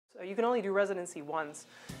You can only do residency once,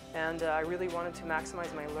 and I really wanted to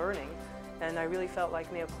maximize my learning. And I really felt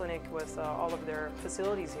like Mayo Clinic, with all of their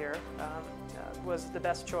facilities here, was the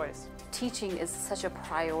best choice. Teaching is such a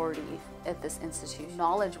priority at this institute.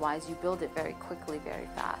 Knowledge-wise, you build it very quickly, very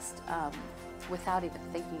fast, without even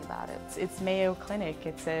thinking about it. It's Mayo Clinic.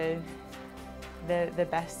 It's the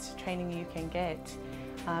best training you can get.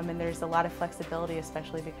 And there's a lot of flexibility,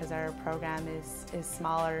 especially because our program is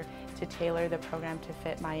smaller, to tailor the program to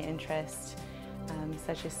fit my interest,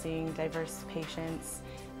 such as seeing diverse patients,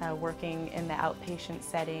 working in the outpatient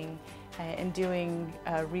setting, and doing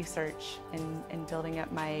research and building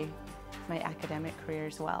up my academic career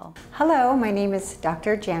as well. Hello, my name is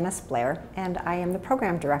Dr. Janis Blair, and I am the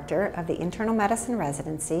Program Director of the Internal Medicine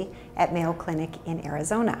Residency at Mayo Clinic in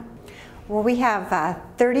Arizona. Well, we have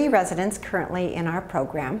 30 residents currently in our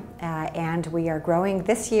program, and we are growing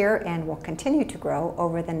this year and will continue to grow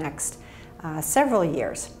over the next several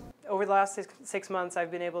years. Over the last six months,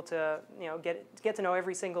 I've been able to get to know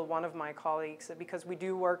every single one of my colleagues, because we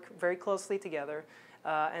do work very closely together,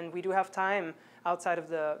 and we do have time outside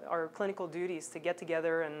of our clinical duties to get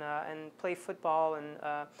together and play football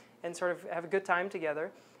and sort of have a good time together.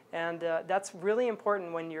 And that's really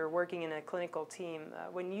important when you're working in a clinical team.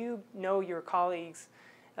 When you know your colleagues,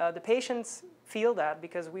 the patients feel that,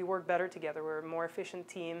 because we work better together. We're a more efficient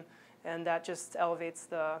team, and that just elevates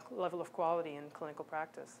the level of quality in clinical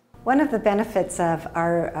practice. One of the benefits of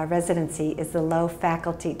our residency is the low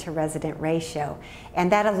faculty to resident ratio,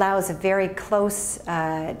 and that allows a very close,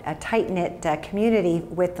 a tight-knit community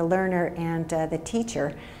with the learner and the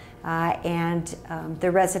teacher, and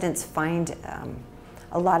the residents find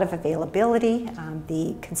a lot of availability.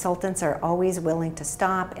 The consultants are always willing to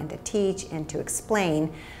stop and to teach and to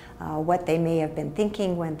explain what they may have been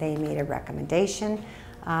thinking when they made a recommendation.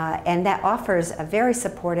 And that offers a very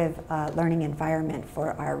supportive learning environment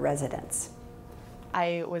for our residents.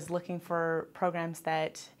 I was looking for programs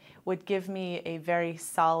that would give me a very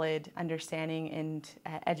solid understanding and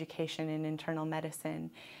education in internal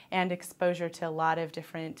medicine and exposure to a lot of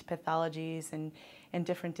different pathologies and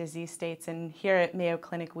different disease states. And here at Mayo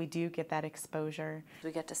Clinic, we do get that exposure.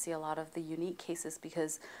 We get to see a lot of the unique cases,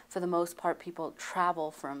 because for the most part, people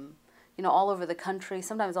travel from all over the country,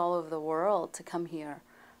 sometimes all over the world, to come here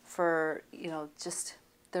for just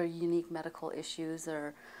their unique medical issues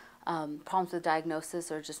or problems with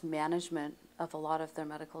diagnosis or just management of a lot of their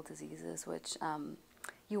medical diseases, which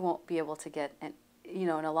you won't be able to get in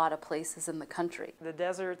a lot of places in the country. The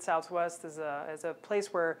desert Southwest is a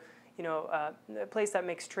place where a place that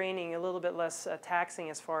makes training a little bit less taxing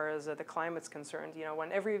as far as the climate's concerned.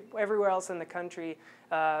 When everywhere else in the country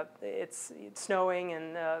it's snowing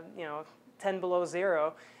and 10 below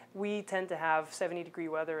zero, we tend to have 70-degree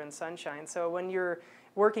weather and sunshine. So when you're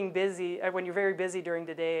working busy, when you're very busy during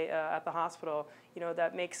the day at the hospital,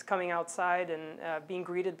 that makes coming outside and being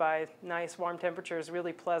greeted by nice warm temperatures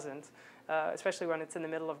really pleasant, especially when it's in the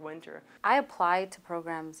middle of winter. I applied to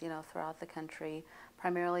programs, throughout the country,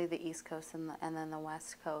 primarily the East Coast and then the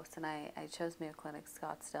West Coast, and I chose Mayo Clinic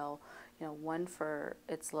Scottsdale, one for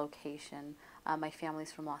its location. My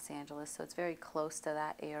family's from Los Angeles, so it's very close to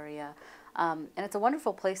that area. And it's a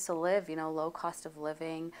wonderful place to live, low cost of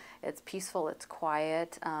living. It's peaceful, it's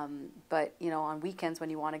quiet, but on weekends when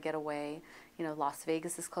you want to get away, Las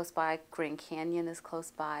Vegas is close by, Grand Canyon is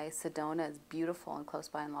close by, Sedona is beautiful and close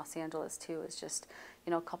by, and Los Angeles too is just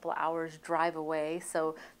a couple of hours drive away.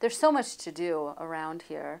 So there's so much to do around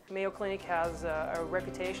here. Mayo Clinic has a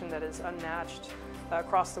reputation that is unmatched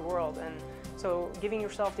across the world, and so giving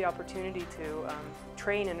yourself the opportunity to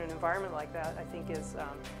train in an environment like that, I think, is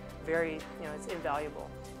very, it's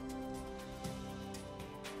invaluable.